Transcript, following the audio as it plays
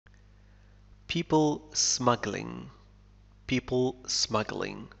people smuggling people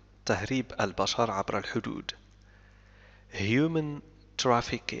smuggling تهريب البشر عبر الحدود. human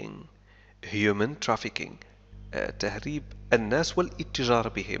trafficking تهريب الناس والاتجار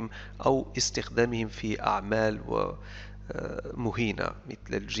بهم أو استخدامهم في أعمال مهينة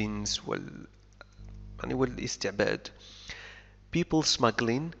مثل الجنس والاستعباد. people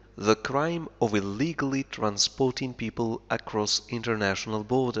smuggling the crime of illegally transporting people across international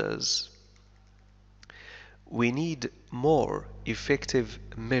borders. We need more effective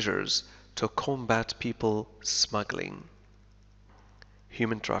measures to combat people smuggling.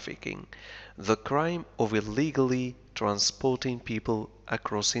 Human trafficking, the crime of illegally transporting people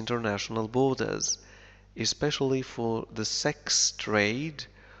across international borders, especially for the sex trade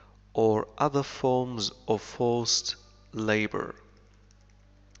or other forms of forced labor.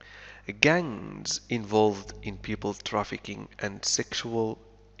 Gangs involved in people trafficking and sexual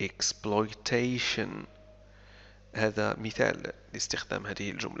exploitation. هذا مثال لاستخدام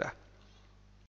هذه الجملة.